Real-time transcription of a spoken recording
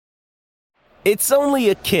It's only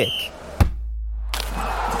a kick,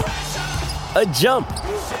 a jump,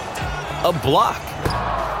 a block.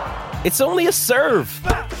 It's only a serve.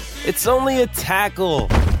 It's only a tackle,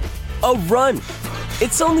 a run.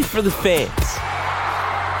 It's only for the fans.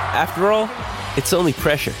 After all, it's only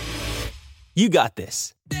pressure. You got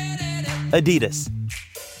this. Adidas.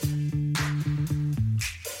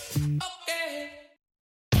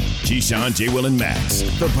 Keyshawn, J. Will, and Max,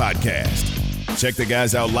 the podcast. Check the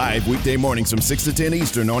guys out live weekday mornings from 6 to 10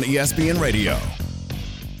 Eastern on ESPN Radio.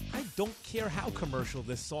 I don't care how commercial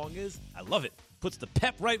this song is. I love it. Puts the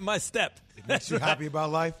pep right in my step. It makes you happy about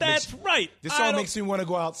life? That's right. This song makes me want to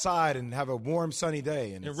go outside and have a warm, sunny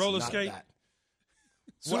day. And roller not skate? That.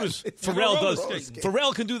 As soon as Pharrell does,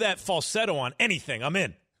 Pharrell can do that falsetto on anything. I'm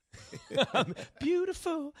in.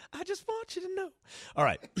 Beautiful. I just want you to know. All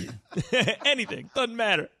right. Anything. Doesn't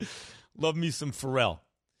matter. Love me some Pharrell.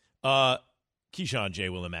 Keyshawn, J.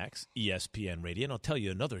 Will, and Max, ESPN Radio. And I'll tell you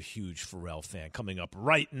another huge Pharrell fan coming up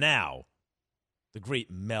right now. The great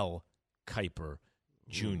Mel Kiper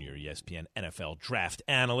Jr., ESPN NFL draft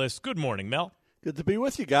analyst. Good morning, Mel. Good to be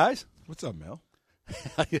with you guys. What's up, Mel?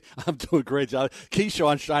 I'm doing a great job.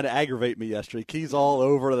 Keyshawn's trying to aggravate me yesterday. Key's all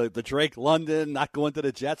over the Drake London, not going to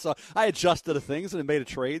the Jets. So I adjusted the things and made a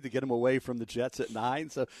trade to get him away from the Jets at 9.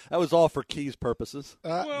 So that was all for Key's purposes.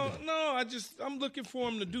 Well, no, I'm looking for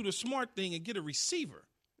him to do the smart thing and get a receiver.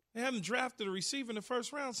 They haven't drafted a receiver in the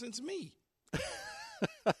first round since me.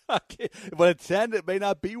 But at 10, it may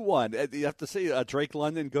not be one. You have to see Drake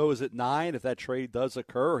London goes at 9 if that trade does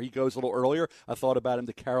occur, or he goes a little earlier. I thought about him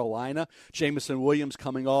to Carolina. Jameson Williams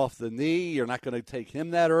coming off the knee. You're not going to take him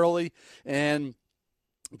that early. And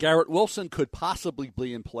Garrett Wilson could possibly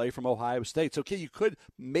be in play from Ohio State. So, you could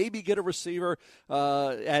maybe get a receiver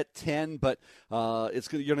at 10, but you're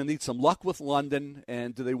going to need some luck with London.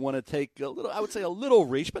 And do they want to take a little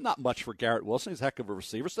reach, but not much for Garrett Wilson. He's a heck of a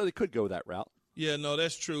receiver, so they could go that route. Yeah, no,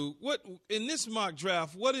 that's true. What in this mock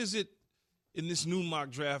draft, what is it in this new mock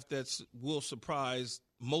draft that will surprise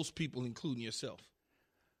most people, including yourself?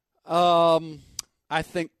 I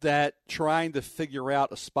think that trying to figure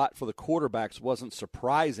out a spot for the quarterbacks wasn't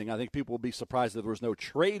surprising. I think people will be surprised that there was no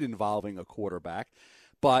trade involving a quarterback.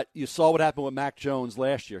 But you saw what happened with Mac Jones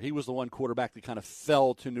last year. He was the one quarterback that kind of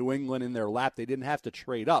fell to New England in their lap. They didn't have to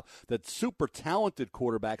trade up. The super talented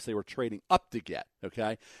quarterbacks they were trading up to get,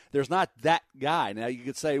 okay? There's not that guy. Now, you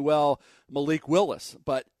could say, well, Malik Willis,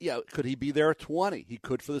 but, could he be there at 20? He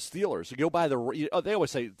could for the Steelers. You go by they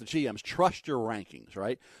always say, the GMs, trust your rankings,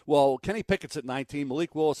 right? Well, Kenny Pickett's at 19,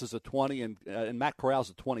 Malik Willis is at 20, and Matt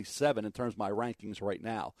Corral's at 27 in terms of my rankings right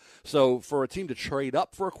now. So for a team to trade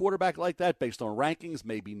up for a quarterback like that based on rankings,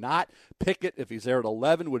 maybe not. Pickett, if he's there at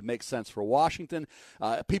 11, would make sense for Washington.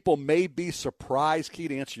 People may be surprised, Key,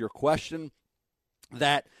 to answer your question,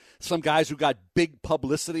 that some guys who got big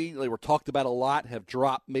publicity, they were talked about a lot, have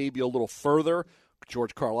dropped maybe a little further.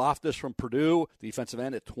 George Karlaftis from Purdue, defensive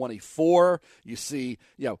end at 24. You see,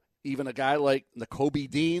 even a guy like Nakobe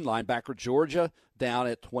Dean, linebacker Georgia, down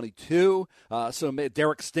at 22. So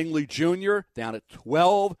Derek Stingley Jr. down at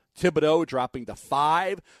 12. Thibodeau dropping to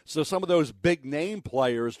 5. So some of those big name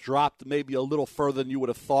players dropped maybe a little further than you would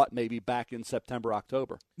have thought maybe back in September,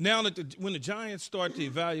 October. Now that when the Giants start to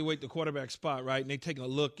evaluate the quarterback spot, right, and they take a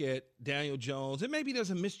look at Daniel Jones, and maybe there's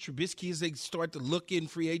a Mitch Trubisky as they start to look in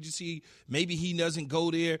free agency, maybe he doesn't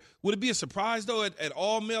go there. Would it be a surprise, though, at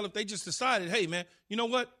all, Mel, if they just decided, hey, man, you know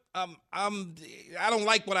what? I don't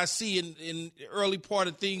like what I see in the early part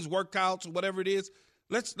of things, workouts or whatever it is.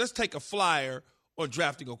 Let's take a flyer on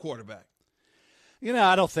drafting a quarterback.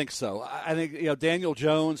 I don't think so. I think Daniel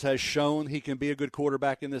Jones has shown he can be a good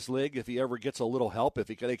quarterback in this league if he ever gets a little help, if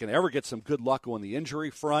they can ever get some good luck on the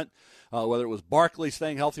injury front, whether it was Barkley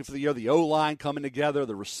staying healthy for the year, the O-line coming together,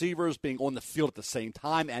 the receivers being on the field at the same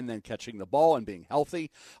time and then catching the ball and being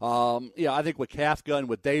healthy. I think with Kafka and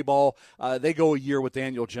with Dayball, they go a year with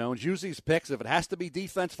Daniel Jones. Use these picks. If it has to be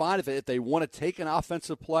defense, fine. If they want to take an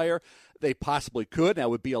offensive player, they possibly could. Now, it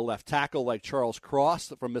would be a left tackle like Charles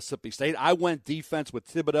Cross from Mississippi State. I went defense with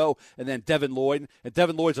Thibodeau and then Devin Lloyd. And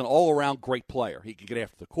Devin Lloyd's an all-around great player. He can get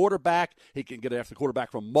after the quarterback. He can get after the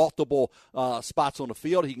quarterback from multiple spots on the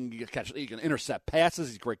field. He can intercept passes.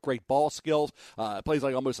 He's great ball skills. Plays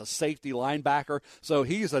like almost a safety linebacker. So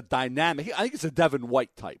he's a dynamic. I think he's a Devin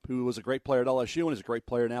White type, who was a great player at LSU and is a great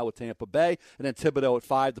player now with Tampa Bay. And then Thibodeau at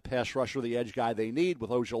 5, the pass rusher, the edge guy they need,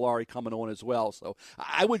 with Ojulari coming on as well. So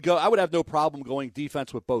I would have no problem going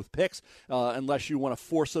defense with both picks unless you want to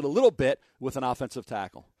force it a little bit with an offensive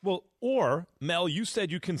tackle. Well, or, Mel, you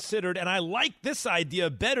said you considered, and I like this idea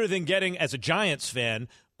better than getting, as a Giants fan,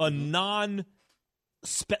 a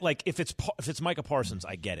like if it's Micah Parsons,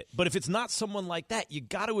 I get it. But if it's not someone like that, you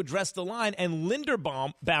got to address the line. And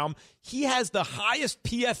Linderbaum, he has the highest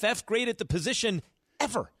PFF grade at the position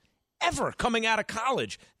ever coming out of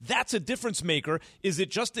college. That's a difference maker. Is it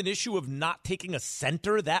just an issue of not taking a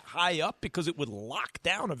center that high up because it would lock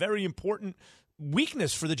down a very important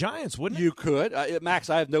weakness for the Giants, wouldn't it? You could. Max,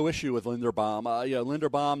 I have no issue with Linderbaum.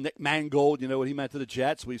 Linderbaum, Nick Mangold, what he meant to the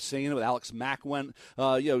Jets. We've seen it with Alex Mack when,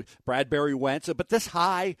 Bradbury went. But this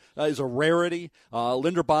high is a rarity.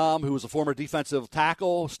 Linderbaum, who was a former defensive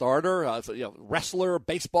tackle, starter, wrestler,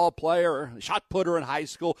 baseball player, shot putter in high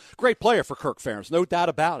school. Great player for Kirk Ferentz, no doubt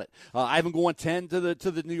about it. Ivan going 10 to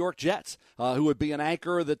the New York Jets, who would be an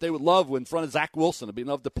anchor that they would love in front of Zach Wilson. It'd be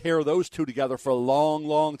enough to pair those two together for a long,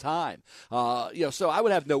 long time. So I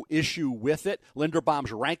would have no issue with it.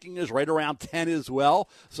 Linderbaum's ranking is right around 10 as well.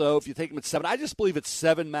 So if you take him at 7, I just believe it's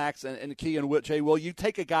 7, Max, and Key and Jay, well, you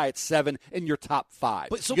take a guy at 7 in your top 5.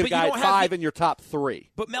 You get a guy at 5 in your top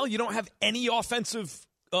 3. But, Mel, you don't have any offensive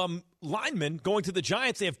linemen going to the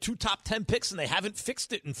Giants. They have 2 top 10 picks, and they haven't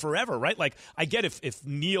fixed it in forever, right? Like, I get if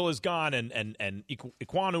Neal is gone and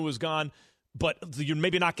Ikwonu is gone, but you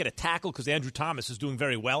maybe not get a tackle because Andrew Thomas is doing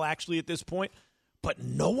very well, actually, at this point. But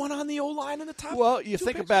no one on the O-line in the top. Well, you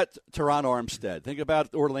think about Teron Armstead. Think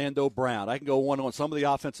about Orlando Brown. I can go on some of the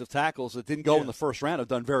offensive tackles that didn't go in the first round have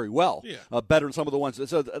done very well, better than some of the ones.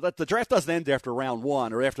 So the draft doesn't end after round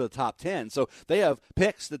 1 or after the top 10. So they have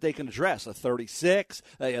picks that they can address, a 36.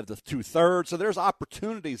 They have the 2/3. So there's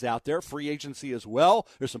opportunities out there, free agency as well.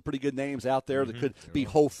 There's some pretty good names out there that could be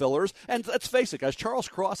hole fillers. And let's face it, guys, Charles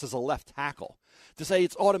Cross is a left tackle. To say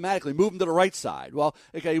it's automatically move him to the right side. Well,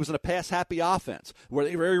 okay, he was in a pass-happy offense where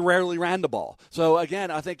they very rarely ran the ball. So,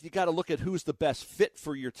 again, I think you got to look at who's the best fit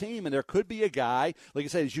for your team, and there could be a guy, like I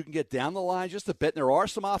said, as you can get down the line just a bit, and there are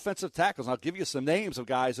some offensive tackles. And I'll give you some names of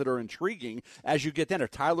guys that are intriguing as you get down there.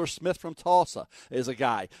 Tyler Smith from Tulsa is a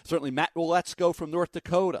guy. Certainly Matt Woletsko from North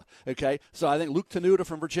Dakota, okay? So I think Luke Tenuta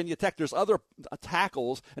from Virginia Tech. There's other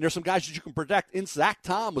tackles, and there's some guys that you can protect. In Zach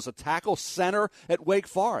Tom was a tackle center at Wake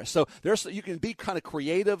Forest. So you can be kind of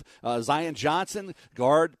creative. Zion Johnson,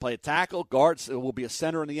 guard, play a tackle. Guards will be a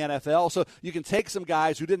center in the NFL. So you can take some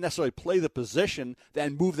guys who didn't necessarily play the position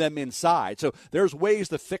and move them inside. So there's ways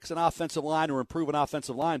to fix an offensive line or improve an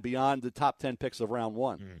offensive line beyond the top 10 picks of round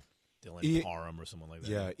 1. Dylan Parham or someone like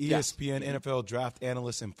that. Yeah, ESPN NFL draft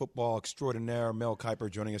analyst and football extraordinaire Mel Kiper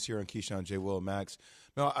joining us here on Keyshawn, J. Will, and Max.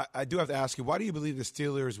 Mel, I do have to ask you, why do you believe the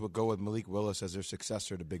Steelers would go with Malik Willis as their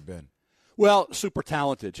successor to Big Ben? Well, super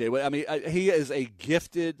talented, Jay. I mean, he is a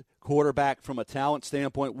gifted quarterback from a talent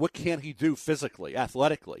standpoint. What can he do physically,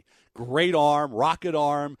 athletically? Great arm, rocket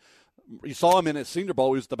arm. You saw him in his Senior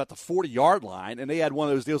Bowl. He was about the 40-yard line, and they had one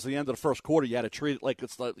of those deals at the end of the first quarter. You had to treat it like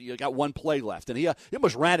you got one play left, and he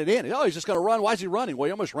almost ran it in. He's just going to run. Why is he running? Well,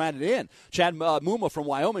 he almost ran it in. Chad Muma from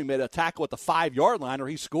Wyoming made a tackle at the 5-yard line, or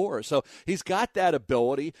he scores. So he's got that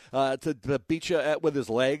ability to beat you with his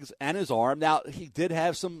legs and his arm. Now, he did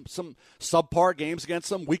have some subpar games against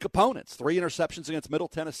some weak opponents. 3 interceptions against Middle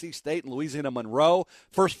Tennessee State and Louisiana Monroe.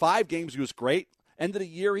 First 5 games, he was great. End of the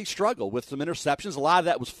year, he struggled with some interceptions. A lot of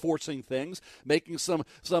that was forcing things, making some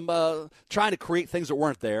trying to create things that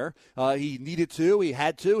weren't there. He needed to, he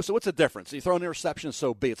had to. So what's the difference? You throw an interception,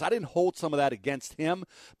 so be it. So I didn't hold some of that against him,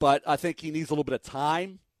 but I think he needs a little bit of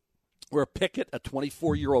time. Where Pickett, a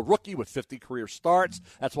 24-year-old rookie with 50 career starts.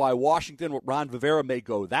 That's why Washington with Ron Rivera may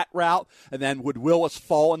go that route. And then would Willis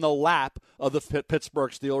fall in the lap of the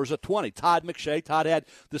Pittsburgh Steelers at 20? Todd McShay, Todd had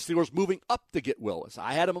the Steelers moving up to get Willis.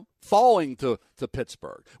 I had him falling to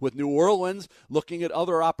Pittsburgh. With New Orleans looking at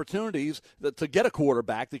other opportunities to get a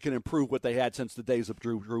quarterback that can improve what they had since the days of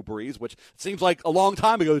Drew Brees, which seems like a long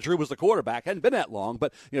time ago Drew was the quarterback. Hadn't been that long,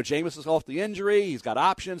 but Jameis is off the injury. He's got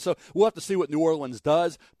options. So we'll have to see what New Orleans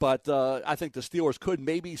does. But I think the Steelers could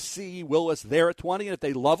maybe see Willis there at 20, and if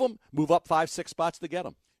they love him, move up 5-6 spots to get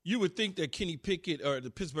him. You would think that Kenny Pickett or the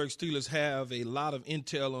Pittsburgh Steelers have a lot of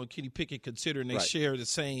intel on Kenny Pickett, considering they share the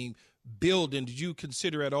same building. Did you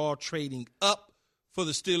consider at all trading up for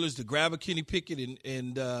the Steelers to grab a Kenny Pickett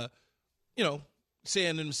and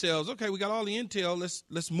saying to themselves, okay, we got all the intel,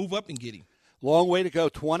 let's move up and get him? Long way to go.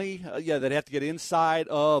 20, they'd have to get inside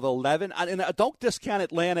of 11. And don't discount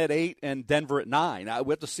Atlanta at 8 and Denver at 9.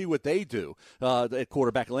 We have to see what they do at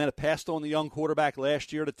quarterback. Atlanta passed on the young quarterback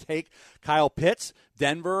last year to take Kyle Pitts.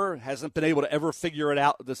 Denver hasn't been able to ever figure it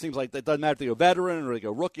out. It seems like it doesn't matter if they go veteran or they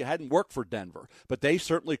go rookie. It hadn't worked for Denver, but they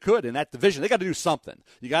certainly could in that division. They got to do something.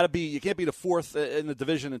 You can't be the 4th in the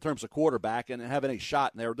division in terms of quarterback and have any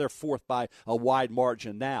shot. And they're 4th by a wide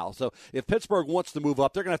margin now. So if Pittsburgh wants to move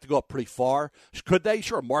up, they're going to have to go up pretty far. sure. Could they?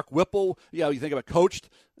 Sure. Mark Whipple, you think about coached,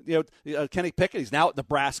 Kenny Pickett. He's now at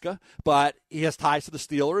Nebraska, but he has ties to the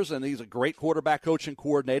Steelers, and he's a great quarterback coach and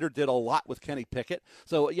coordinator, did a lot with Kenny Pickett.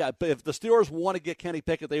 So, but if the Steelers want to get Kenny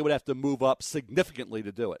Pickett, they would have to move up significantly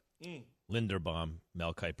to do it. Linderbaum,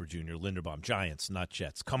 Mel Kiper Jr., Linderbaum, Giants, not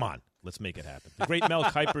Jets. Come on, let's make it happen. The great Mel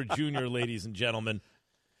Kiper Jr., ladies and gentlemen.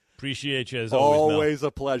 Appreciate you as always, Mel. Always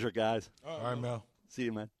a pleasure, guys. All right, Mel. See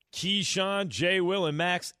you, man. Keyshawn, J. Will, and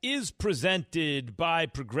Max is presented by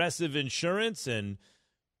Progressive Insurance. And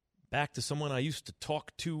back to someone I used to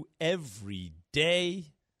talk to every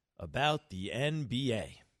day about the NBA.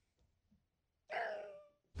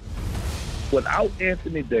 Without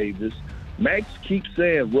Anthony Davis, Max keeps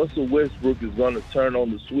saying Russell Westbrook is going to turn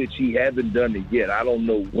on the switch. He hasn't done it yet. I don't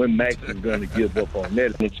know when Max is going to give up on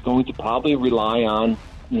that. It's going to probably rely on,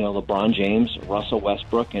 LeBron James, Russell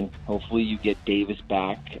Westbrook, and hopefully you get Davis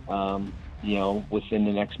back, within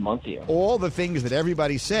the next month here. All the things that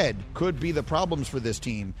everybody said could be the problems for this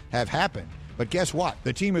team have happened. But guess what?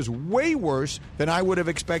 The team is way worse than I would have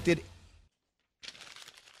expected.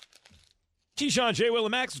 Keyshawn, J. Will,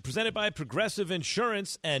 and Max is presented by Progressive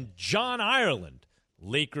Insurance and John Ireland,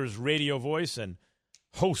 Lakers radio voice and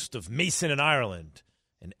host of Mason and Ireland,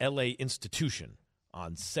 an L.A. institution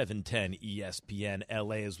on 710 ESPN.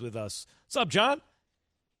 L.A. is with us. What's up, John?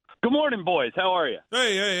 Good morning, boys. How are you?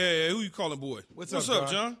 Hey. Who you calling boy? What's up,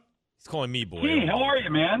 John? He's calling me boy. Hey, how are you,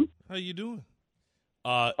 man? How you doing?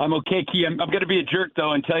 I'm okay, Key. I'm going to be a jerk,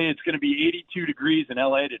 though, and tell you it's going to be 82 degrees in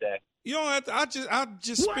L.A. today. You don't have to. I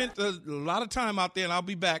just spent a lot of time out there, and I'll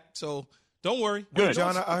be back. So don't worry. Good, hey,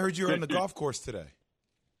 John. I heard you were on the golf course today.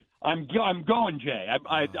 I'm going, Jay.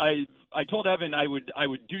 I told Evan I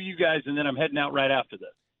would do you guys, and then I'm heading out right after this.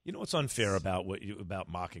 You know what's unfair about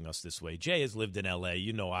mocking us this way? Jay has lived in L.A.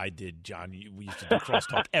 You know I did, John. We used to do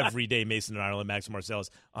crosstalk every day, Mason and Ireland, Max Marcellus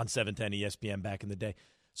on 710 ESPN back in the day.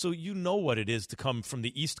 So you know what it is to come from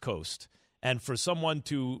the East Coast and for someone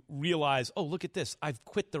to realize, oh, look at this. I've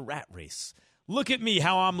quit the rat race. Look at me,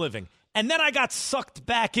 how I'm living. And then I got sucked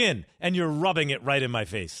back in, and you're rubbing it right in my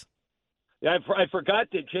face. Yeah, I forgot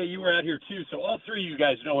that, Jay, you were out here, too, so all three of you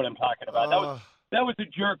guys know what I'm talking about. That was a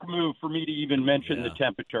jerk move for me to even mention the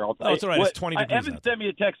temperature. It's all right. It's 20 degrees Evan sent me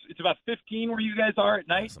a text. It's about 15 where you guys are at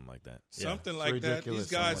night? Yeah, something like that. Something like that. These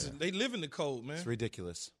guys, they live in the cold, man. It's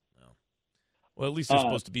ridiculous. Well, at least there's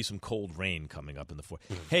supposed to be some cold rain coming up in the fourth.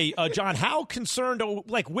 Hey, John, how concerned,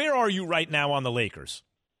 where are you right now on the Lakers?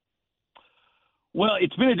 Well,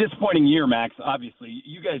 it's been a disappointing year, Max, obviously.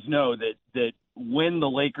 You guys know that when the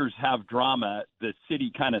Lakers have drama, the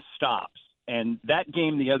city kind of stops. And that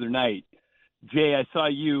game the other night, Jay, I saw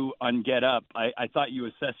you on Get Up. I thought you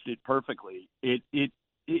assessed it perfectly.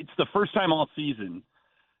 It's the first time all season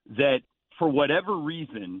that, for whatever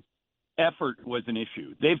reason, effort was an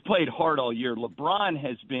issue. They've played hard all year. LeBron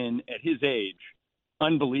has been, at his age,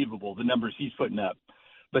 unbelievable, the numbers he's putting up.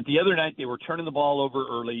 But the other night, they were turning the ball over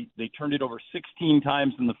early. They turned it over 16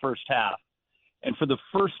 times in the first half. And for the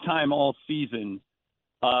first time all season,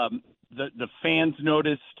 the fans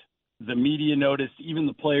noticed, the media noticed, even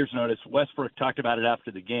the players noticed. Westbrook talked about it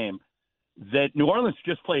after the game, that New Orleans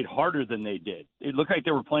just played harder than they did. It looked like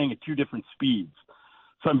they were playing at two different speeds.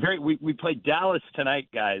 So we played Dallas tonight,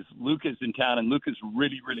 guys. Luka's in town, and Luka's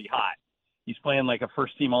really, really hot. He's playing like a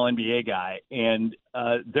first-team All-NBA guy, and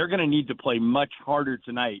they're going to need to play much harder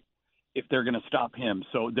tonight if they're going to stop him.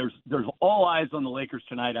 So there's all eyes on the Lakers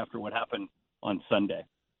tonight after what happened on Sunday.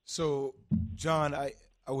 So, John, I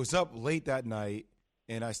was up late that night,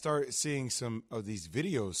 and I started seeing some of these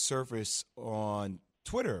videos surface on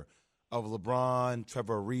Twitter of LeBron,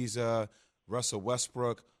 Trevor Ariza, Russell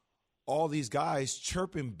Westbrook, all these guys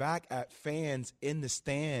chirping back at fans in the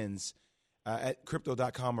stands at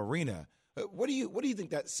Crypto.com Arena. What do you think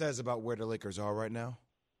that says about where the Lakers are right now?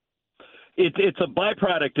 It's a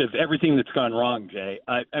byproduct of everything that's gone wrong, Jay.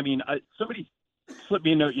 Somebody slipped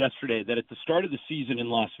me a note yesterday that at the start of the season in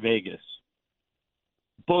Las Vegas,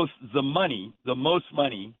 both the most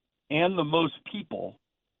money, and the most people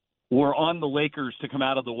were on the Lakers to come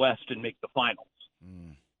out of the West and make the finals.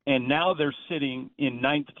 And now they're sitting in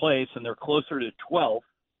ninth place, and they're closer to 12th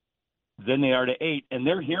than they are to 8th, and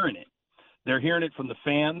they're hearing it. They're hearing it from the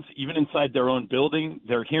fans, even inside their own building.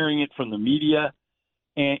 They're hearing it from the media.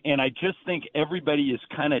 And I just think everybody is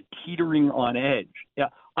kind of teetering on edge. Yeah,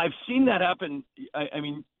 I've seen that happen.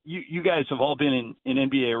 You guys have all been in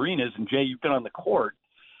NBA arenas, and, Jay, you've been on the court.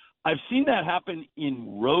 I've seen that happen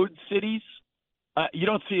in road cities. You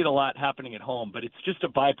don't see it a lot happening at home, but it's just a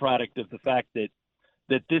byproduct of the fact that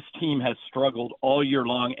this team has struggled all year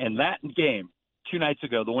long. And that game 2 nights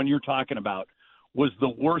ago, the one you're talking about, was the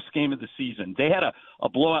worst game of the season. They had a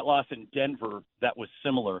blowout loss in Denver that was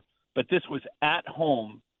similar, but this was at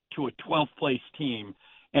home to a 12th place team,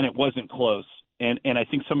 and it wasn't close. And I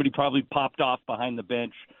think somebody probably popped off behind the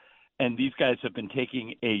bench, and these guys have been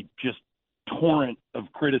taking a just torrent of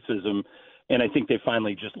criticism, and I think they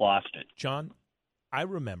finally just lost it. John, I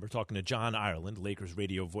remember talking to John Ireland, Lakers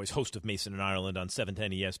radio voice, host of Mason and Ireland on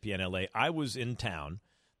 710 ESPN LA. I was in town.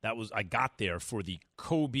 I got there for the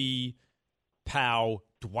Kobe, Powell,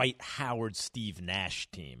 Dwight Howard, Steve Nash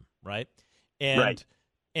team, right?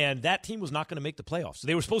 And that team was not going to make the playoffs. So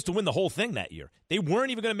they were supposed to win the whole thing that year. They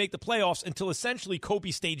weren't even going to make the playoffs until essentially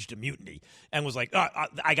Kobe staged a mutiny and was like,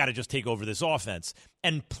 I got to just take over this offense,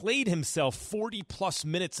 and played himself 40-plus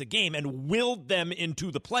minutes a game and willed them into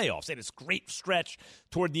the playoffs. They had this great stretch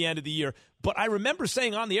toward the end of the year. But I remember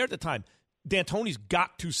saying on the air at the time, D'Antoni's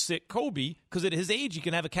got to sit Kobe because at his age he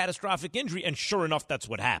can have a catastrophic injury, and sure enough, that's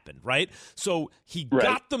what happened, right? So he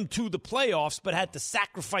got them to the playoffs but had to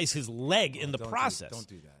sacrifice his leg in the process. Don't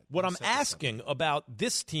do that. What I'm asking about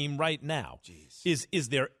this team right now is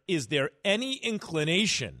there any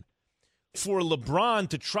inclination for LeBron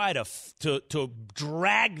to try to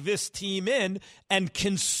drag this team in, and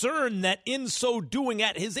concern that in so doing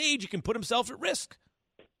at his age he can put himself at risk?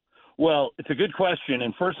 Well, it's a good question.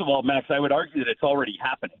 And first of all, Max, I would argue that it's already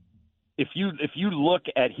happening. If you look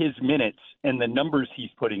at his minutes and the numbers he's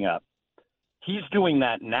putting up, he's doing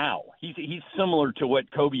that now. He's similar to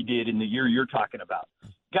what Kobe did in the year you're talking about.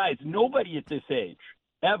 Guys, nobody at this age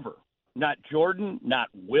ever, not Jordan, not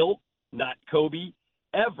Wilt, not Kobe,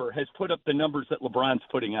 ever has put up the numbers that LeBron's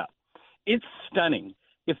putting up. It's stunning.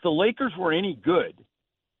 If the Lakers were any good,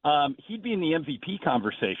 he'd be in the MVP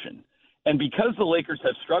conversation. And because the Lakers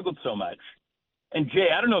have struggled so much, and Jay,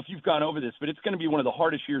 I don't know if you've gone over this, but it's going to be one of the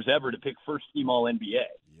hardest years ever to pick first-team All-NBA.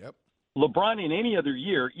 Yep. LeBron in any other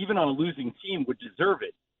year, even on a losing team, would deserve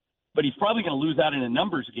it. But he's probably going to lose out in a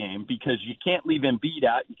numbers game because you can't leave Embiid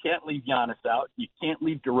out. You can't leave Giannis out. You can't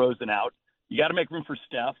leave DeRozan out. You got to make room for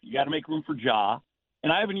Steph. You got to make room for Ja.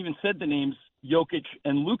 And I haven't even said the names Jokic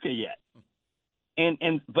and Luka yet.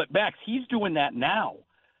 But Max, he's doing that now.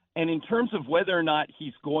 And in terms of whether or not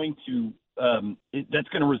he's going to that's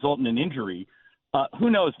going to result in an injury, who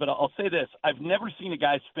knows? But I'll say this. I've never seen a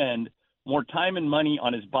guy spend more time and money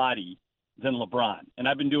on his body than LeBron. And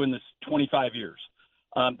I've been doing this 25 years.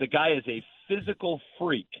 The guy is a physical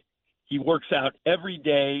freak. He works out every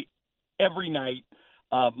day, every night.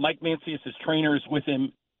 Mike Mancius, his trainer, is with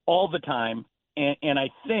him all the time. And I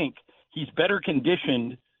think he's better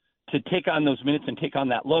conditioned to take on those minutes and take on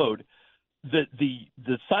that load.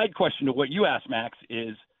 The side question to what you asked, Max,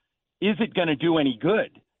 is it going to do any good?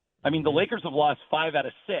 I mean, the Lakers have lost 5 out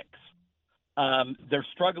of 6. They're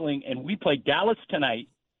struggling, and we play Dallas tonight,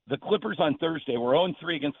 the Clippers on Thursday. We're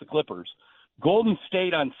 0-3 against the Clippers. Golden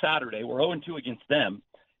State on Saturday. We're 0-2 against them.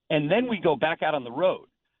 And then we go back out on the road.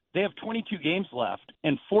 They have 22 games left,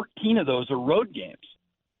 and 14 of those are road games.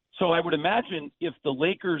 So I would imagine if the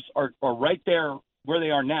Lakers are right there where they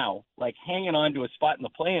are now, like hanging on to a spot in the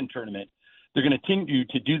play-in tournament, they're going to continue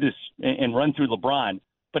to do this and run through LeBron.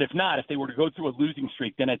 But if not, if they were to go through a losing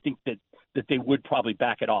streak, then I think that they would probably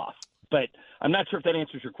back it off. But I'm not sure if that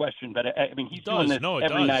answers your question. But, I mean, he's doing this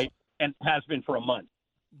every night and has been for a month.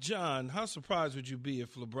 John, how surprised would you be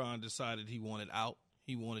if LeBron decided he wanted out?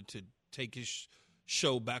 He wanted to take his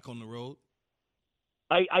show back on the road?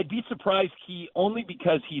 I'd be surprised only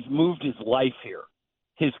because he's moved his life here.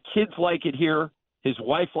 His kids like it here. His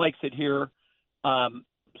wife likes it here.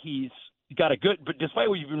 He's got a good, but despite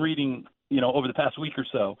what you've been reading, over the past week or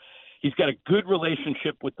so, he's got a good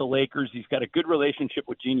relationship with the Lakers. He's got a good relationship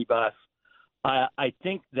with Jeannie Buss. I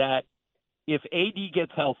think that if AD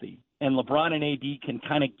gets healthy and LeBron and AD can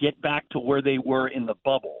kind of get back to where they were in the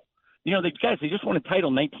bubble, they just won a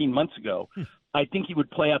title 19 months ago. I think he would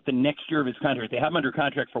play out the next year of his contract. They have him under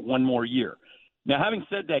contract for one more year. Now, having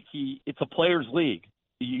said that, it's a players' league.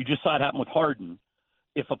 You just saw it happen with Harden.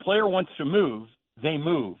 If a player wants to move, they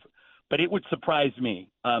move. But it would surprise me.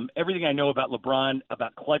 Everything I know about LeBron,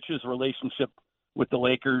 about Clutch's relationship with the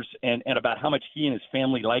Lakers, and about how much he and his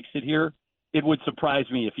family likes it here, it would surprise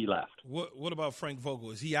me if he left. What about Frank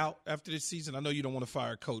Vogel? Is he out after this season? I know you don't want to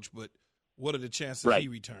fire a coach, but what are the chances he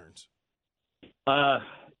returns?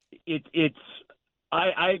 This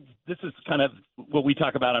is kind of what we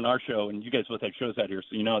talk about on our show, and you guys both have shows out here,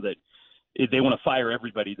 so you know that they want to fire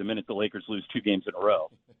everybody the minute the Lakers lose 2 games in a row.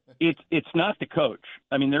 It's not the coach.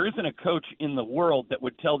 I mean, there isn't a coach in the world that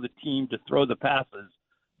would tell the team to throw the passes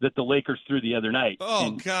that the Lakers threw the other night. Oh,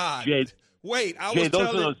 and God. Jay, wait,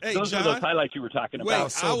 those are those highlights you were talking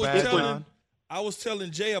about. I was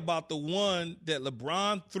telling Jay about the one that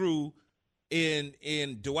LeBron threw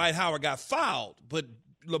and Dwight Howard got fouled, but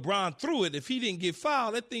LeBron threw it. If he didn't get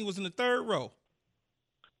fouled, that thing was in the third row.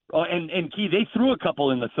 Oh, and Key, they threw a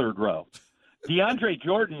couple in the third row. DeAndre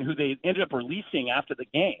Jordan, who they ended up releasing after the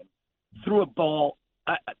game, threw a ball,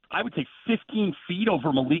 I would say 15 feet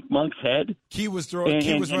over Malik Monk's head. Key was running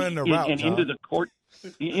the route, and John.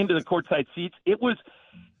 into the courtside seats. It was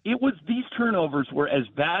these turnovers were as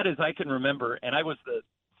bad as I can remember, and I was the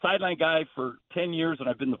sideline guy for 10 years, and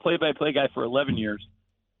I've been the play-by-play guy for 11 years.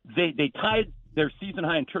 They tied their season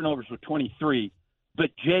high in turnovers with 23, but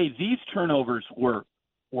Jay, these turnovers were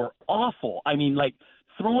awful. I mean, like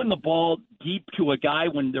throwing the ball deep to a guy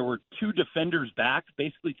when there were two defenders back,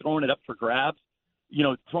 basically throwing it up for grabs,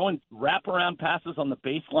 throwing wraparound passes on the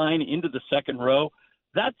baseline into the second row.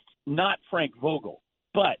 That's not Frank Vogel.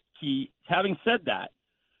 But having said that,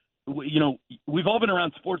 we've all been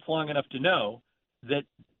around sports long enough to know that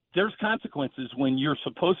there's consequences when you're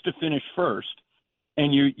supposed to finish first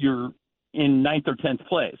and you're in 9th or 10th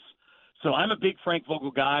place. So I'm a big Frank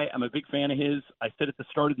Vogel guy. I'm a big fan of his. I said at the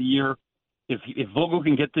start of the year, if Vogel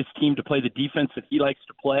can get this team to play the defense that he likes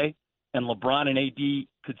to play, and LeBron and AD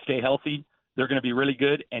could stay healthy, they're going to be really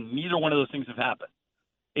good. And neither one of those things have happened.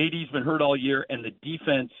 AD's been hurt all year, and the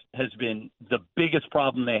defense has been the biggest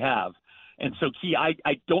problem they have. And so, Key, I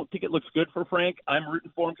don't think it looks good for Frank. I'm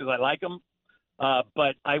rooting for him because I like him.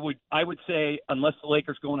 But I would say, unless the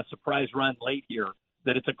Lakers go on a surprise run late here,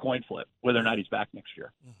 that it's a coin flip whether or not he's back next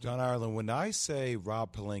year. John Ireland, when I say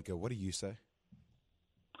Rob Pelinka, what do you say?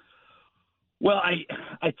 Well,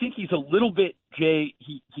 I think he's a little bit, Jay,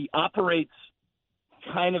 he operates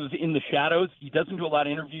kind of in the shadows. He doesn't do a lot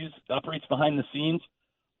of interviews, operates behind the scenes.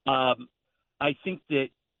 I think that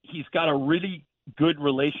he's got a really good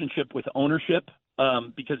relationship with ownership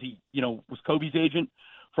because he, was Kobe's agent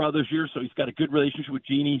for all those years. So he's got a good relationship with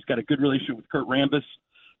Jeannie. He's got a good relationship with Kurt Rambis,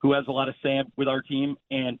 who has a lot of say with our team.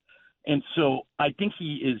 And so I think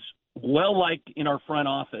he is well liked in our front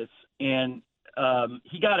office. And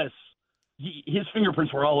he got us. His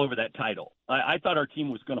fingerprints were all over that title. I thought our team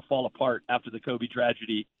was going to fall apart after the Kobe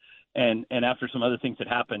tragedy and after some other things that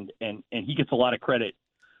happened. And he gets a lot of credit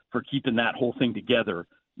for keeping that whole thing together.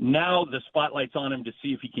 Now the spotlight's on him to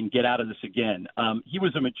see if he can get out of this again. He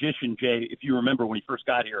was a magician, Jay, if you remember when he first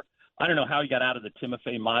got here. I don't know how he got out of the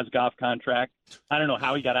Timofey Mozgov contract. I don't know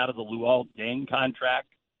how he got out of the Luol Deng contract,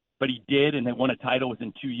 but he did, and they won a title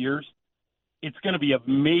within 2 years. It's going to be a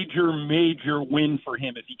major, major win for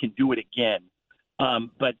him if he can do it again.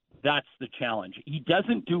 But that's the challenge. He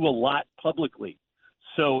doesn't do a lot publicly,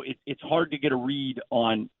 so it's hard to get a read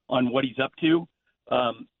on what he's up to.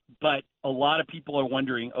 But a lot of people are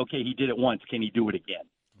wondering, okay, he did it once. Can he do it again?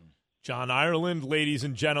 John Ireland, ladies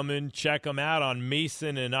and gentlemen, check him out on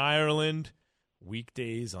Mason and Ireland,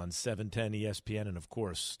 weekdays on 710 ESPN, and, of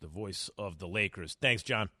course, the voice of the Lakers. Thanks,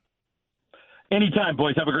 John. Anytime,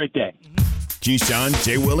 boys. Have a great day. Keyshawn,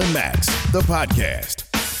 J. Will, and Max, the podcast.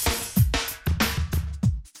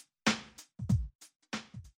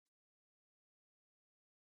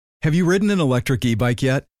 Have you ridden an electric e-bike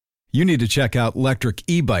yet? You need to check out Electric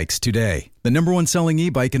E-Bikes today, the #1 selling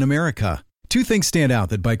e-bike in America. Two things stand out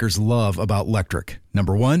that bikers love about Electric.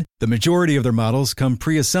 Number one, the majority of their models come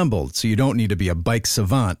pre-assembled, so you don't need to be a bike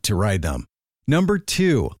savant to ride them. Number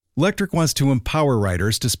two, Electric wants to empower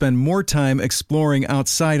riders to spend more time exploring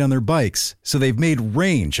outside on their bikes, so they've made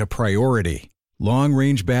range a priority.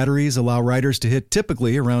 Long-range batteries allow riders to hit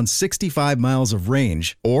typically around 65 miles of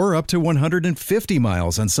range, or up to 150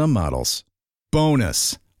 miles on some models.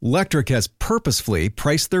 Bonus, Electric has purposefully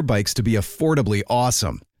priced their bikes to be affordably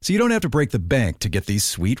awesome, so you don't have to break the bank to get these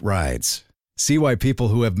sweet rides. See why people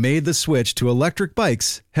who have made the switch to electric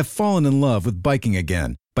bikes have fallen in love with biking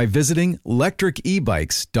again by visiting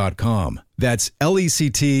electricebikes.com. That's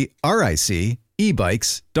LECTRIC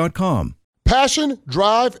ebikes.com. Passion,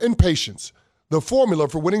 drive, and patience. The formula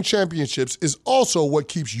for winning championships is also what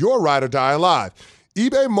keeps your ride or die alive.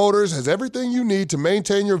 eBay Motors has everything you need to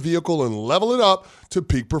maintain your vehicle and level it up to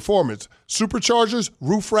peak performance. Superchargers,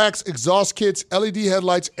 roof racks, exhaust kits, LED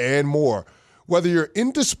headlights, and more. Whether you're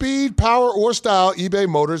into speed, power, or style, eBay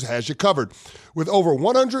Motors has you covered. With over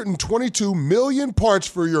 122 million parts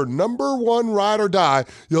for your number one ride or die,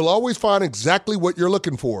 you'll always find exactly what you're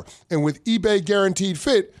looking for. And with eBay Guaranteed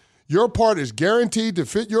Fit, your part is guaranteed to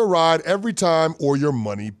fit your ride every time or your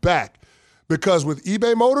money back. Because with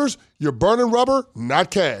eBay Motors, you're burning rubber,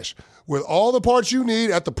 not cash. With all the parts you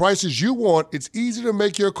need at the prices you want, it's easy to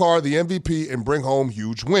make your car the MVP and bring home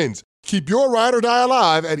huge wins. Keep your ride or die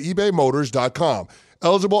alive at ebaymotors.com.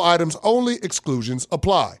 Eligible items only. Exclusions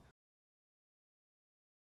apply.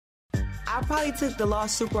 I probably took the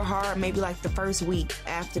loss super hard maybe like the first week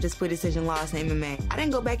after the split decision loss in MMA. I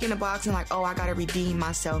didn't go back into boxing like, oh, I got to redeem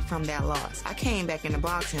myself from that loss. I came back into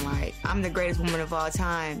boxing like, I'm the greatest woman of all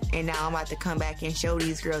time, and now I'm about to come back and show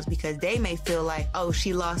these girls because they may feel like, oh,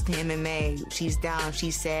 she lost to MMA. She's down,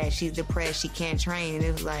 she's sad, she's depressed, she can't train. And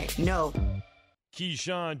it was like, no.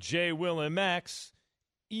 Keyshawn, J. Will, and Max,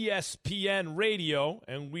 ESPN Radio,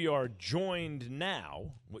 and we are joined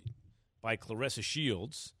now by Claressa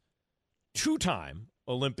Shields, two-time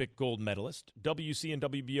Olympic gold medalist, WC and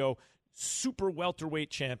WBO super welterweight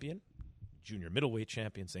champion, junior middleweight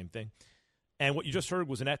champion, same thing. And what you just heard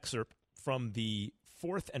was an excerpt from the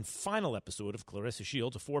fourth and final episode of Claressa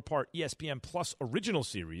Shields, a four-part ESPN Plus original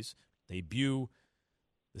series, debut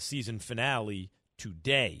the season finale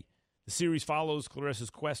today. The series follows Claressa's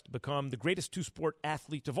quest to become the greatest two-sport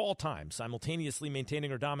athlete of all time, simultaneously maintaining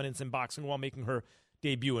her dominance in boxing while making her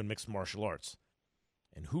debut in mixed martial arts.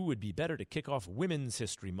 And who would be better to kick off Women's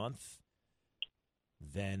History Month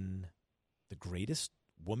than the greatest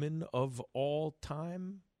woman of all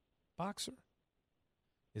time boxer?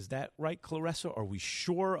 Is that right, Claressa? Are we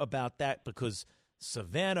sure about that? Because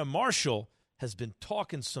Savannah Marshall has been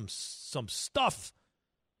talking some stuff,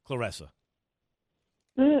 Claressa.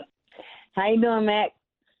 How you doing, Mac?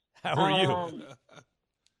 How are you?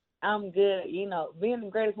 I'm good. You know, being the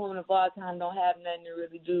greatest woman of all time don't have nothing to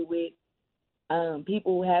really do with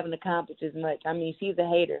people who haven't accomplished as much. I mean, she's a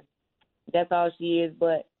hater. That's all she is.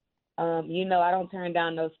 But, you know, I don't turn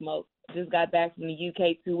down no smoke. Just got back from the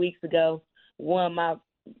UK 2 weeks ago. Won my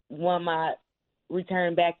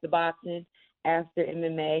return back to boxing after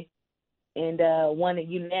MMA and won it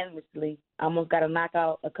unanimously. I almost got a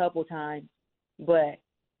knockout a couple times. But,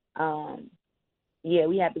 yeah,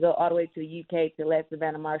 we have to go all the way to the UK to let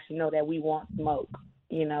Savannah Marshall know that we want smoke,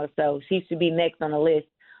 you know. So she should be next on the list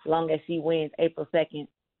as long as she wins April 2nd.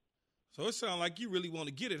 So it sounds like you really want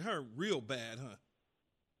to get at her real bad, huh?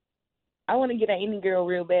 I want to get at any girl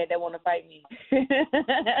real bad that want to fight me.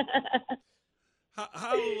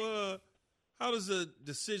 How does the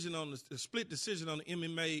decision on the split decision on the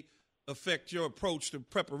MMA affect your approach to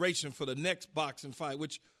preparation for the next boxing fight,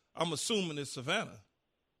 which I'm assuming is Savannah?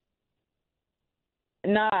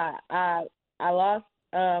 Nah, I lost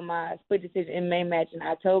my split decision MMA match in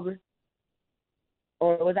October.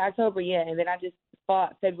 Or it was October, yeah, and then I just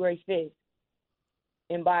fought February 5th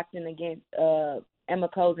in boxing against Emma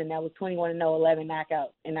Cozen. That was 21-0, 11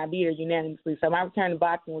 knockouts, and I beat her unanimously. So my return to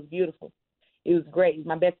boxing was beautiful. It was great. It was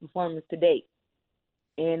my best performance to date.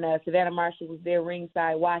 And Savannah Marshall was there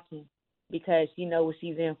ringside watching because she knows what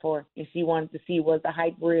she's in for, and she wanted to see was the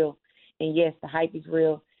hype real. And, yes, the hype is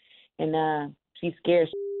real, and she's scared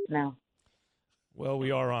now. Well,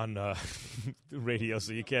 we are on the radio,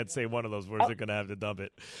 so you can't say one of those words. They're going to have to dump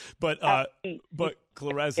it. But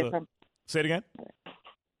Claressa, say it again.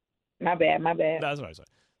 My bad. That's all right.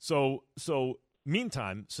 Sorry. So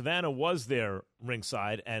meantime, Savannah was there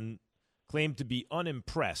ringside and claimed to be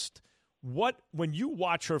unimpressed. When you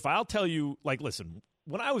watch her fight, I'll tell you, like, listen,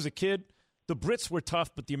 when I was a kid, the Brits were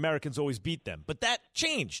tough, but the Americans always beat them. But that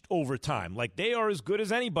changed over time. Like, they are as good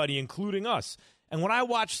as anybody, including us. And when I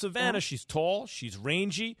watch Savannah, she's tall, she's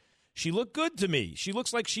rangy. She looked good to me. She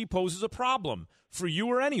looks like she poses a problem for you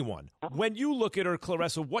or anyone. When you look at her,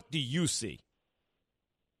 Claressa, what do you see?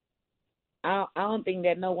 I don't think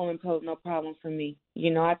that no woman posed no problem for me.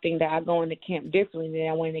 You know, I think that I go into camp differently than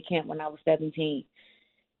I went into camp when I was 17.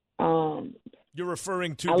 You're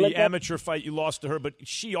referring to the amateur fight you lost to her, but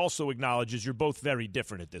she also acknowledges you're both very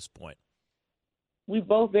different at this point. We're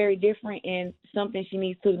both very different, and something she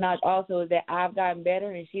needs to acknowledge also is that I've gotten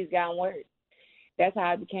better and she's gotten worse. That's how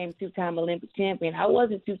I became two-time Olympic champion. I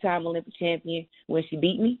wasn't two-time Olympic champion when she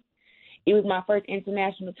beat me. It was my first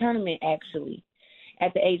international tournament, actually,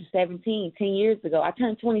 at the age of 17, 10 years ago. I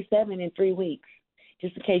turned 27 in 3 weeks,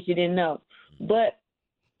 just in case you didn't know. But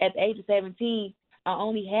at the age of 17, I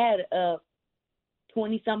only had a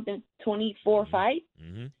 20-something, 24 fights.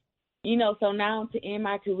 Mm-hmm. You know, so now to end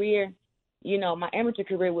my career, you know, my amateur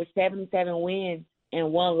career was 77 wins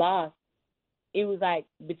and 1 loss. It was like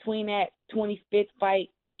between that 25th fight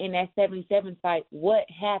and that 77th fight, what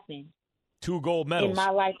happened? 2 gold medals in my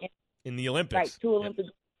life. In the Olympics. Right, 2 Olympic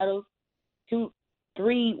medals,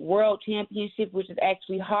 3 world championships, which is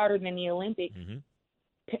actually harder than the Olympics,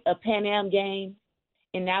 a Pan Am game,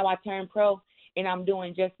 and now I turn pro, and I'm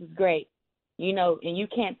doing just as great. You know, and you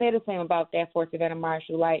can't say the same about that for Savannah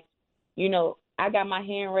Marshall. Like, you know, I got my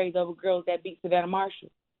hand raised over girls that beat Savannah Marshall.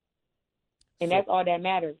 And that's all that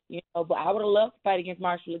matters. You know, but I would have loved to fight against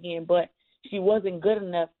Marshall again, but she wasn't good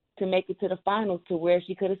enough to make it to the finals to where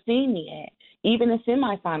she could have seen me at. Even the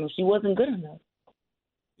semifinals, she wasn't good enough.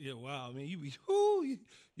 Yeah, wow. I mean,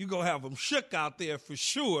 you going to have them shook out there for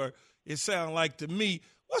sure, it sounds like to me.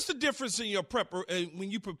 What's the difference in your when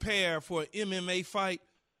you prepare for an MMA fight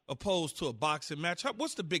opposed to a boxing match?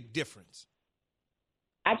 What's the big difference?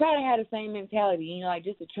 I try to have the same mentality, like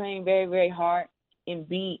just to train very, very hard and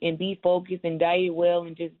be focused and diet well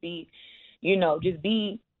and just be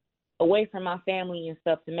away from my family and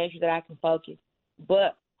stuff to make sure that I can focus.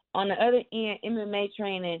 But on the other end, MMA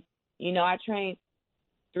training, I train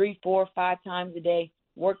 3, 4, 5 times a day,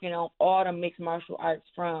 working on all the mixed martial arts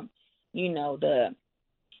from, the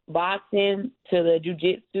boxing to the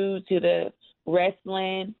jiu-jitsu to the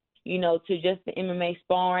wrestling, to just the MMA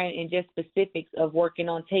sparring and just specifics of working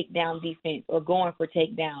on takedown defense or going for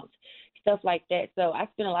takedowns, stuff like that. So I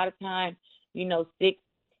spend a lot of time, 6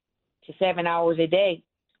 to 7 hours a day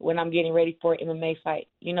when I'm getting ready for an MMA fight.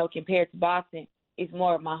 Compared to boxing, it's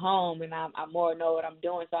more of my home and I more know what I'm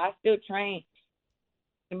doing. So I still train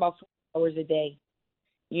about 4 hours a day,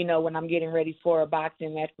 when I'm getting ready for a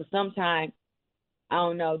boxing match. But sometimes, I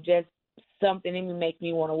don't know, just something in me makes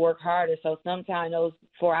me want to work harder. So sometimes those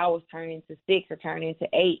 4 hours turn into 6 or turn into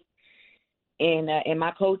 8. And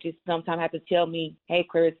my coaches sometimes have to tell me, hey,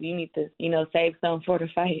 Claressa, you need to, save some for the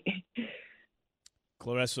fight.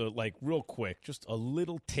 Claressa, real quick, just a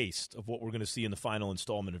little taste of what we're going to see in the final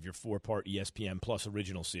installment of your 4-part ESPN Plus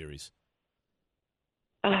original series.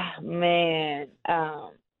 Man,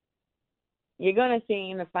 you're going to see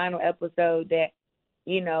in the final episode that,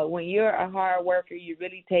 when you're a hard worker, you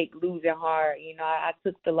really take losing hard. I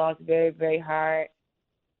took the loss very, very hard.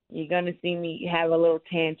 You're going to see me have a little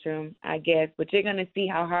tantrum, I guess, but you're going to see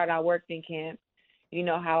how hard I worked in camp,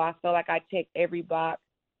 how I felt like I checked every box,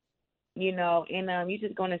 and you're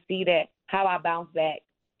just going to see that how I bounced back,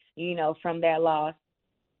 from that loss,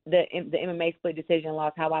 the MMA split decision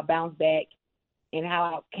loss, how I bounced back and how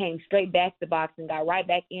I came straight back to boxing, got right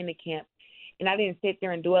back into camp, and I didn't sit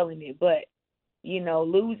there and dwell in it, but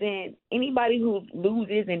losing, anybody who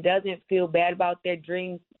loses and doesn't feel bad about their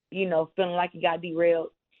dreams, feeling like it got derailed,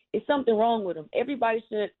 it's something wrong with them. Everybody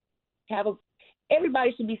should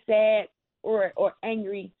be sad or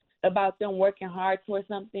angry about them working hard towards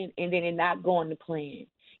something and then it not going to plan.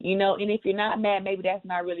 And if you're not mad, maybe that's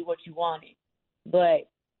not really what you wanted. But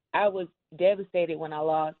I was devastated when I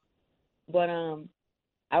lost. But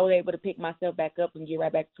I was able to pick myself back up and get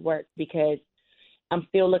right back to work because I'm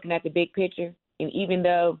still looking at the big picture. And even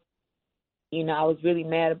though, I was really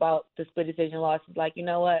mad about the split decision loss, it's like, you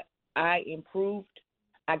know what? I improved.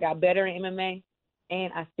 I got better in MMA,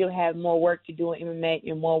 and I still have more work to do in MMA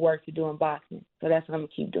and more work to do in boxing. So that's what I'm going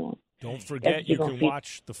to keep doing. Don't forget, you can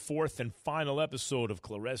watch the 4th and final episode of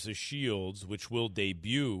Claressa Shields, which will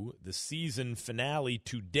debut the season finale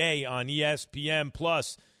today on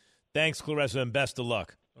ESPN+. Thanks, Claressa, and best of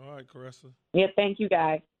luck. All right, Claressa. Yeah, thank you,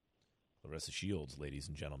 guys. Claressa Shields, ladies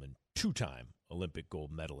and gentlemen, 2-time Olympic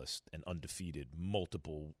gold medalist and undefeated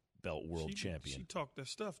multiple belt world champion. She talked that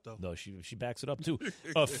stuff, though. No, she backs it up, too.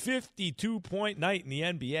 A 52-point night in the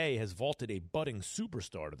NBA has vaulted a budding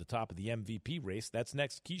superstar to the top of the MVP race. That's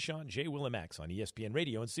next. Keyshawn, J. Will, and Max on ESPN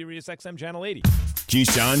Radio and Sirius XM Channel 80.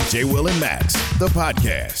 Keyshawn, J. Will, and Max, the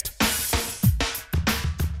podcast.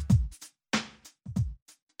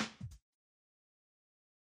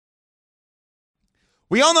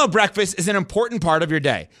 We all know breakfast is an important part of your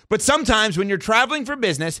day, but sometimes when you're traveling for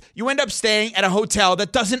business, you end up staying at a hotel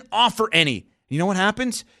that doesn't offer any. You know what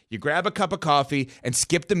happens? You grab a cup of coffee and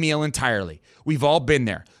skip the meal entirely. We've all been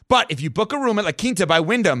there. But if you book a room at La Quinta by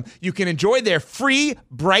Wyndham, you can enjoy their free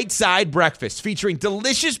Bright Side breakfast featuring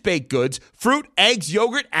delicious baked goods, fruit, eggs,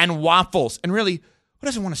 yogurt, and waffles. And really, who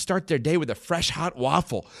doesn't want to start their day with a fresh hot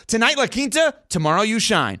waffle? Tonight, La Quinta, tomorrow you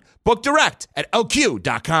shine. Book direct at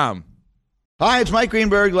LQ.com. Hi, it's Mike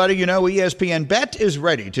Greenberg letting you know ESPN Bet is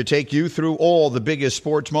ready to take you through all the biggest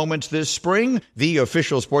sports moments this spring. The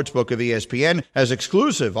official sportsbook of ESPN has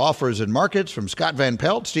exclusive offers and markets from Scott Van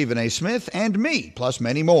Pelt, Stephen A. Smith, and me, plus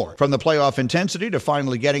many more. From the playoff intensity to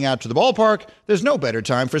finally getting out to the ballpark, there's no better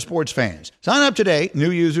time for sports fans. Sign up today.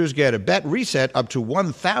 New users get a bet reset up to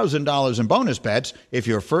 $1,000 in bonus bets if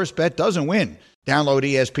your first bet doesn't win. Download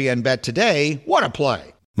ESPN Bet today. What a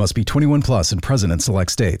play. Must be 21 plus and present in select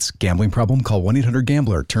states. Gambling problem? Call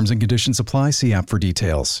 1-800-GAMBLER. Terms and conditions apply. See app for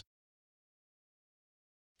details.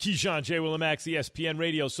 Keyshawn, J. Will, and Max, ESPN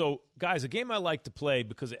Radio. So, guys, a game I like to play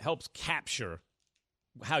because it helps capture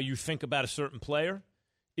how you think about a certain player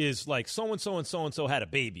is like so-and-so and so-and-so had a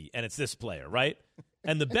baby, and it's this player, right?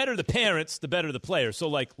 And the better the parents, the better the player. So,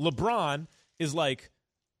 like, LeBron is like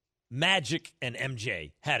Magic and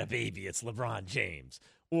MJ had a baby. It's LeBron James.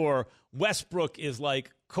 Or Westbrook is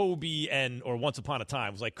like Kobe or Once Upon a Time,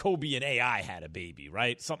 it was like Kobe and AI had a baby,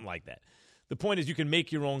 right? Something like that. The point is you can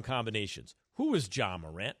make your own combinations. Who is Ja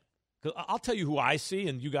Morant? 'Cause I'll tell you who I see,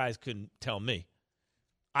 and you guys can tell me.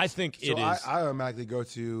 I think it is. I automatically go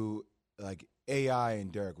to like AI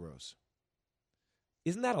and Derrick Rose.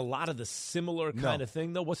 Isn't that a lot of the similar kind of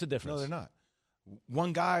thing, though? What's the difference? No, they're not.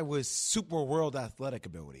 One guy was super world athletic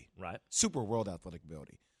ability. Right. Super world athletic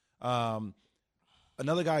ability.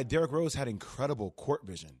 Another guy, Derrick Rose, had incredible court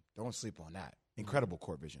vision. Don't sleep on that. Incredible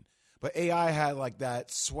court vision. But AI had like that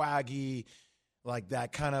swaggy, like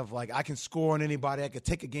that kind of like I can score on anybody. I could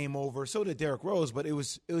take a game over. So did Derrick Rose, but it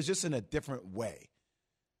was just in a different way.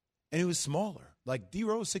 And he was smaller. Like D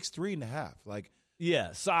Rose 6'3.5". Like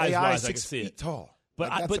size-wise, I can see it. Tall.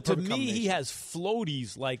 But to me, he has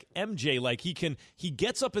floaties like MJ. Like he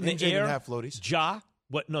gets up in the air. MJ didn't have floaties. Ja.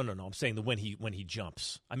 What? No. I'm saying when he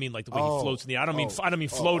jumps. I mean, like the way he floats in the air. I don't mean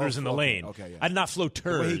floaters in the lane. Okay, yeah. I did not floaters.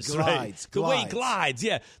 The way he glides. The way he glides.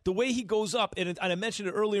 Yeah. The way he goes up, and I mentioned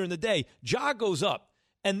it earlier in the day. Ja goes up,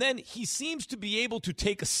 and then he seems to be able to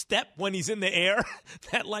take a step when he's in the air,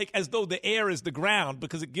 that like as though the air is the ground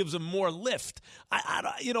because it gives him more lift.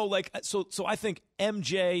 So I think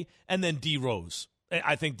MJ and then D Rose.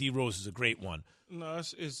 I think D Rose is a great one. No,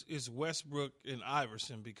 it's Westbrook and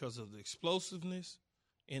Iverson because of the explosiveness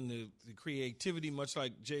and the creativity, much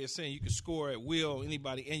like Jay is saying, you can score at will,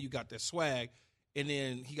 anybody, and you got that swag. And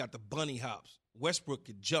then he got the bunny hops. Westbrook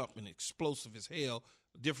could jump and explosive as hell.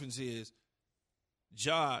 The difference is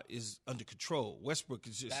Ja is under control. Westbrook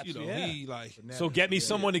is just, he like. So get me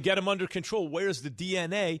someone to get him under control. Where's the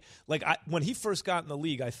DNA? Like when he first got in the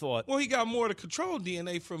league, I thought. Well, he got more to control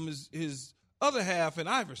DNA from his other half in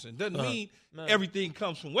Iverson. Doesn't mean everything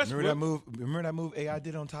comes from Westbrook. Remember that move AI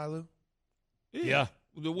did on Ty Lue? Yeah.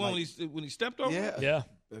 The one when he stepped over? Yeah.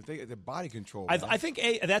 The body control. I think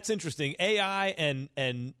that's interesting. AI and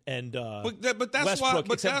but that's Westbrook,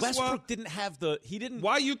 why. Westbrook didn't have he didn't.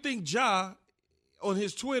 Why you think Ja on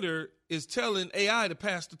his Twitter is telling AI to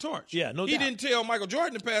pass the torch? Yeah, no doubt. He didn't tell Michael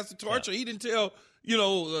Jordan to pass the torch, or he didn't tell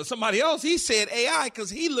somebody else. He said AI because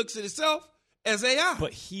he looks at himself as AI.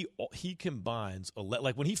 But he combines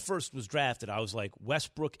like when he first was drafted, I was like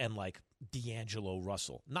Westbrook and like D'Angelo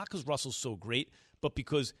Russell. Not because Russell's so great, but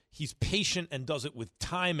because he's patient and does it with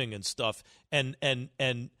timing and stuff. And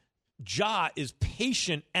Ja is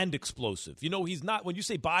patient and explosive. He's not, when you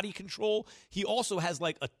say body control, he also has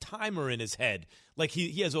like a timer in his head. Like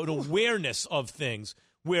he has an awareness of things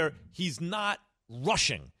where he's not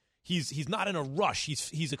rushing. He's not in a rush.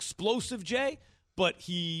 He's explosive, Jay, but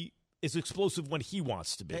he is explosive when he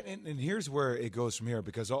wants to be. And here's where it goes from here,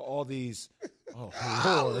 because all these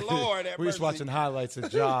Lord, we're just watching highlights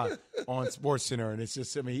of Ja on SportsCenter, and it's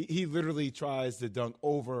just, he literally tries to dunk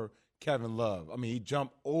over Kevin Love. He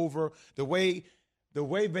jumped over the way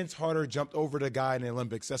Vince Carter jumped over the guy in the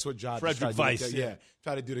Olympics. That's what Ja Frederick Weiss,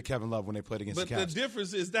 tried to do to Kevin Love when they played against the Cavs. But the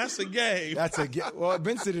difference is that's a game. That's a game. Well,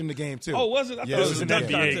 Vince did it in the game too. Oh, was it? I thought it was an NBA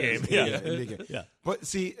game. NBA game. Yeah. But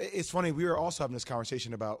see, it's funny. We were also having this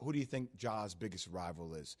conversation about who do you think Ja's biggest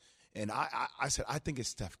rival is, and I said I think it's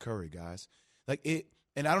Steph Curry, guys.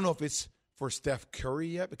 And I don't know if it's for Steph Curry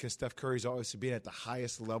yet, because Steph Curry's always been at the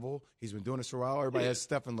highest level. He's been doing this for a while. Everybody has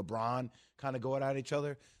Steph and LeBron kind of going at each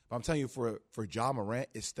other. But I'm telling you, for Ja Morant,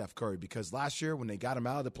 it's Steph Curry, because last year when they got him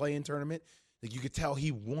out of the play-in tournament, you could tell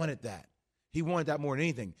he wanted that. He wanted that more than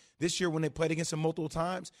anything. This year when they played against him multiple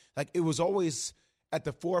times, it was always at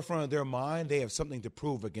the forefront of their mind. They have something to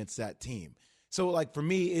prove against that team. So, for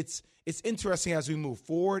me, it's interesting as we move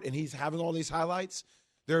forward, and he's having all these highlights,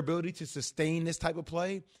 their ability to sustain this type of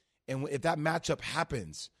play. And if that matchup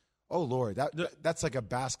happens, oh, Lord, that's like a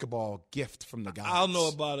basketball gift from the guys. I'll know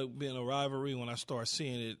about it being a rivalry when I start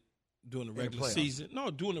seeing it during the regular season.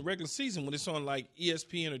 No, during the regular season when it's on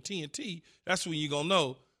ESPN or TNT, that's when you're going to know.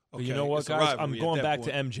 Okay, but you know what, guys? I'm going back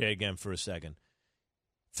to MJ again for a second.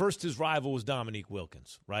 First, his rival was Dominique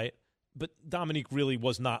Wilkins, right? But Dominique really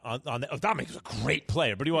was not on that. Dominique was a great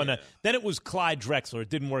player, but he wasn't. Then it was Clyde Drexler. It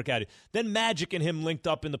didn't work out. Then Magic and him linked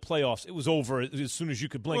up in the playoffs. It was over as soon as you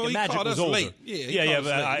could blink. Well, and Magic was over. Late.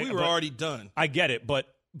 Yeah. We were already done. I get it, but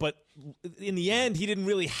in the end, he didn't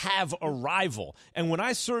really have a rival. And when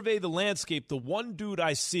I survey the landscape, the one dude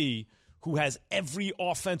I see who has every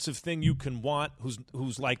offensive thing you can want, who's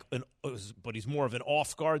but he's more of an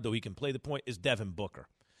off guard, though he can play the point, is Devin Booker.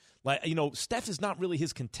 Steph is not really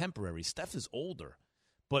his contemporary. Steph is older.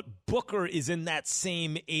 But Booker is in that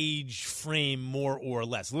same age frame, more or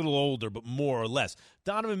less. A little older, but more or less.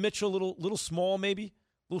 Donovan Mitchell, a little small maybe, a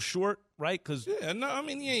little short, right? He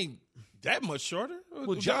ain't that much shorter.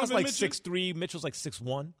 Well, John's like 6'3", Mitchell's like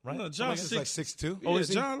 6'1", right? No, John's like 6'2". Oh, is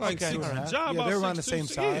he? John like 6'1". John about they're around 6'2", the same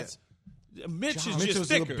size. Yeah. Mitch is Mitchell's just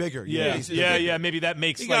thicker. a little bigger. Yeah. Maybe that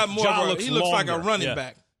makes he like got more. John he looks like a running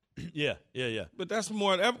back. Yeah. But that's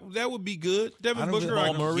more. That would be good. Devin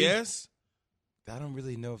Booker, Murray? Yes. I don't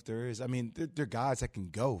really know if there is. I mean, they're guys that can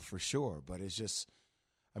go for sure, but it's just,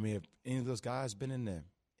 I mean, have any of those guys been in the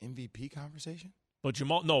MVP conversation? But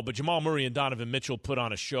Jamal Murray and Donovan Mitchell put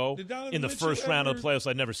on a show in the first round of the playoffs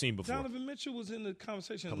I'd never seen before. Donovan Mitchell was in the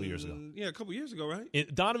conversation a couple years ago. Yeah, a couple years ago,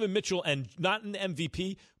 right? Donovan Mitchell, and not in the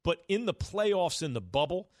MVP, but in the playoffs in the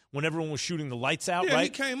bubble when everyone was shooting the lights out, yeah, right? He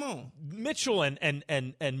came on. Mitchell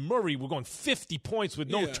and Murray were going 50 points with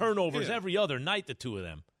no turnovers every other night, the two of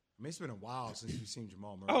them. I mean, it's been a while since you've seen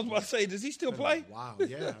Jamal Murray. I was about to say, does he still play? Wow,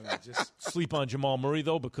 yeah. I mean, just sleep on Jamal Murray,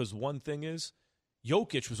 though, because one thing is,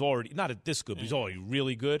 Jokic was already, not at this good, but he's already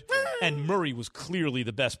really good. And Murray was clearly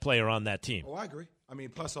the best player on that team. Oh, I agree. I mean,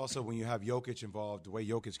 plus also when you have Jokic involved, the way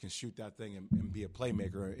Jokic can shoot that thing and be a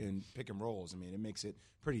playmaker in pick and rolls, I mean, it makes it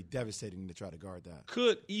pretty devastating to try to guard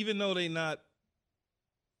that. Even though they're not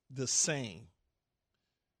the same,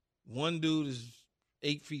 one dude is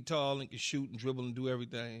 8 feet tall and can shoot and dribble and do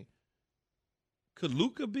everything. Could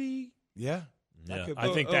Luka be? Yeah. I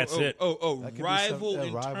think that's it. Rival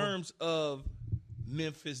in terms of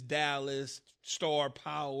Memphis, Dallas, star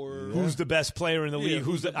power. Yeah. Who's the best player in the league?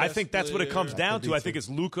 I think that's what it comes down to. I think it's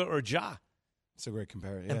Luka or Ja. It's a great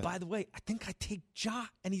comparison. Yeah. And by the way, I think I take Ja,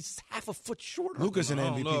 and he's half a foot shorter. Luka's an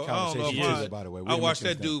MVP conversation, by the way. I watched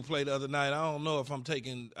that dude play the other night. I don't know if I'm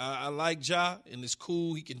taking. I like Ja, and it's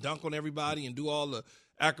cool. He can dunk on everybody and do all the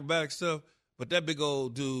acrobatic stuff. But that big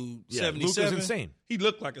old dude, 77, Luka's insane. He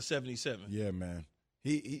looked like a 77. Yeah, man.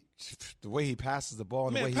 He the way he passes the ball,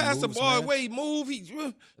 and the way he pass moves, the ball, the way he move.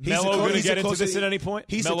 Melo going to get into this at any point?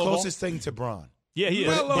 He's Melo the closest thing to Bron. Yeah, he is.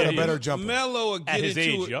 Melo, a better jumper. Melo will get into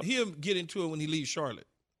age, it. yep. He'll get into it when he leaves Charlotte.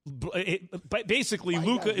 Basically,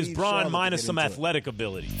 Luka is Bron minus some athletic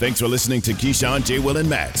ability. Thanks for listening to Keyshawn, J. Will, and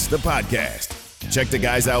Max, the podcast. Check the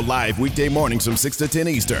guys out live weekday mornings from 6 to 10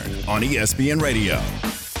 Eastern on ESPN Radio.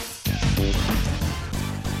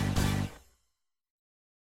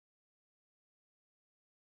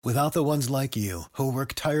 Without the ones like you, who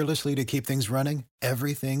work tirelessly to keep things running,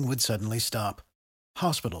 everything would suddenly stop.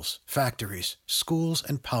 Hospitals, factories, schools,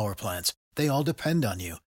 and power plants, they all depend on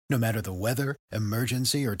you. No matter the weather,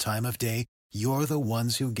 emergency, or time of day, you're the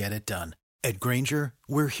ones who get it done. At Grainger,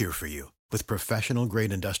 we're here for you with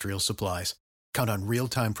professional-grade industrial supplies. Count on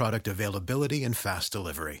real-time product availability and fast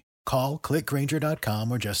delivery. Call, click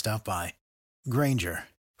Grainger.com, or just stop by. Grainger,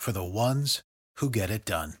 for the ones who get it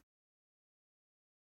done.